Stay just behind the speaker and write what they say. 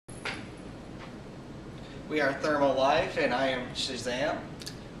We are Thermal Life, and I am Shazam.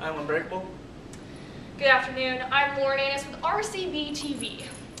 I'm Unbreakable. Good afternoon. I'm Lauren Annis with RCB TV.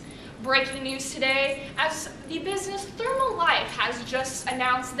 Breaking news today, as the business Thermal Life has just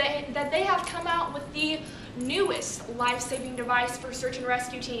announced that they have come out with the newest life-saving device for search and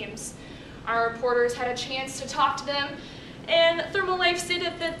rescue teams. Our reporters had a chance to talk to them, and Thermal Life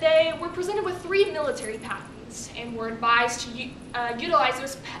stated that they were presented with 3 military patents and were advised to utilize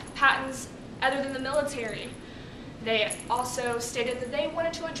those patents other than the military. They also stated that they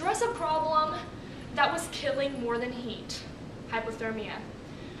wanted to address a problem that was killing more than heat: hypothermia.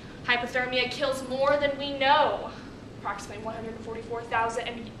 Hypothermia kills more than we know, approximately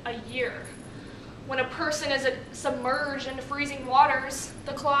 144,000 a year. When a person is submerged into freezing waters,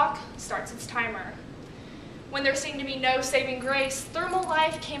 the clock starts its timer. When there seemed to be no saving grace, Thermal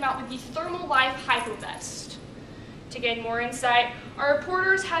Life came out with the Thermal Life Hypo Vest. To gain more insight, our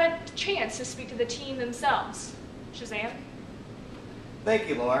reporters had a chance to speak to the team themselves. Shazam? Thank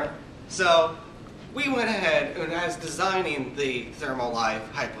you, Lauren. So, we went ahead, and as designing the Thermal Life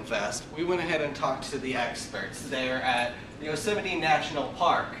Hypo Vest, we went ahead and talked to the experts there at Yosemite National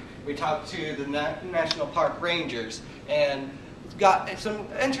Park. We talked to the National Park Rangers and got some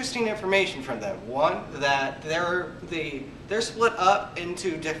interesting information from them. One, that they're split up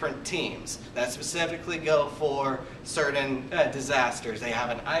into different teams that specifically go for certain disasters. They have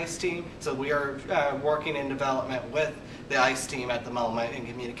an ice team, so we are working in development with the ice team at the moment in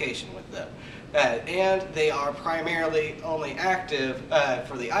communication with them. And they are primarily only active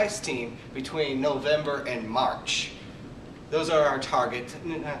for the ice team between November and March. Those are our target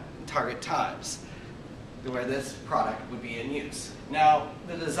times where this product would be in use. Now,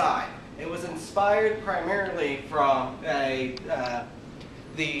 the design. It was inspired primarily from the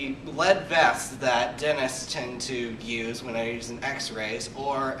lead vests that dentists tend to use when they're using x-rays,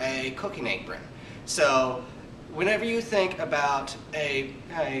 or a cooking apron. So, whenever you think about a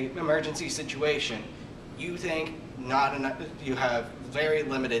emergency situation, you think you have very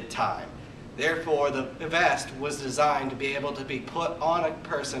limited time. Therefore, the vest was designed to be able to be put on a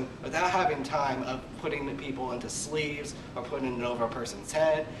person without having time of putting the people into sleeves or putting it over a person's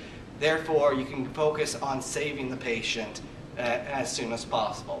head. Therefore, you can focus on saving the patient as soon as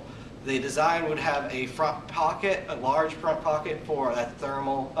possible. The design would have a front pocket, a large front pocket for a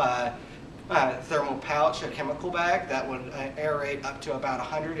thermal pouch, a chemical bag that would aerate up to about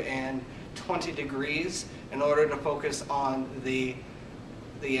 120 degrees in order to focus on the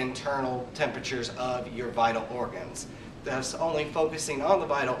internal temperatures of your vital organs. Thus only focusing on the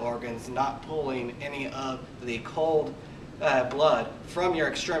vital organs, not pulling any of the cold blood from your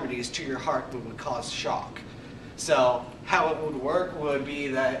extremities to your heart, would cause shock. So how it would work would be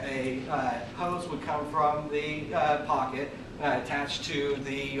that a hose would come from the pocket attached to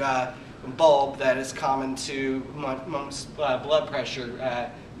the bulb that is common to most blood pressure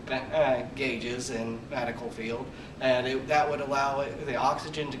gauges in medical field, and that would allow the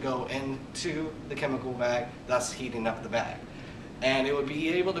oxygen to go into the chemical bag, thus heating up the bag. And it would be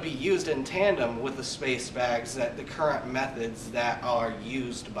able to be used in tandem with the space bags, that the current methods that are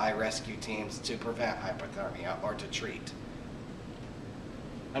used by rescue teams to prevent hypothermia or to treat.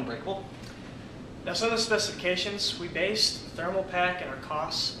 Unbreakable? Now, some of the specifications, we based the thermal pack and our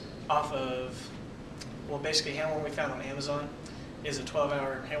costs off of, well, basically handworm we found on Amazon is a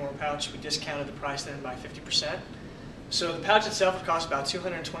 12-hour handworm pouch. We discounted the price then by 50%. So the pouch itself would cost about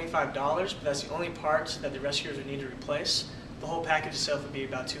 $225, but that's the only part that the rescuers would need to replace. The whole package itself would be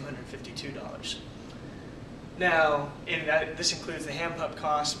about $252. Now, this includes the hand pump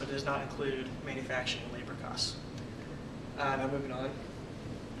costs, but does not include manufacturing and labor costs. Now moving on.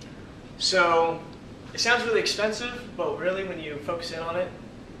 So it sounds really expensive, but really when you focus in on it,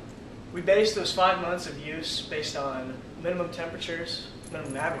 we based those 5 months of use based on minimum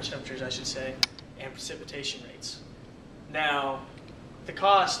average temperatures, I should say, and precipitation rates. Now, the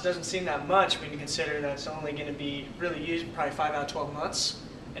cost doesn't seem that much when you consider that it's only going to be really used probably 5 out of 12 months,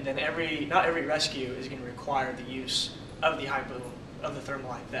 and then not every rescue is going to require the use of the Thermal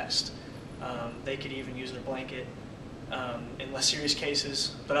Life vest. They could even use their blanket in less serious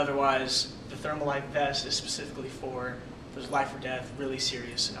cases, but otherwise the Thermal Life vest is specifically for those life or death, really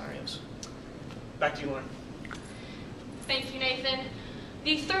serious scenarios. Back to you, Lauren. Thank you, Nathan.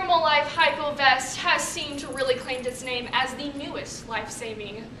 The Thermal Life Hypo Vest has seemed to really claim its name as the newest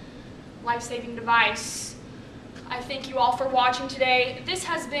life-saving device. I thank you all for watching today. This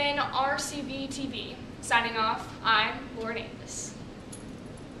has been RCB TV. Signing off, I'm Lauren Annis.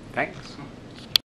 Thanks.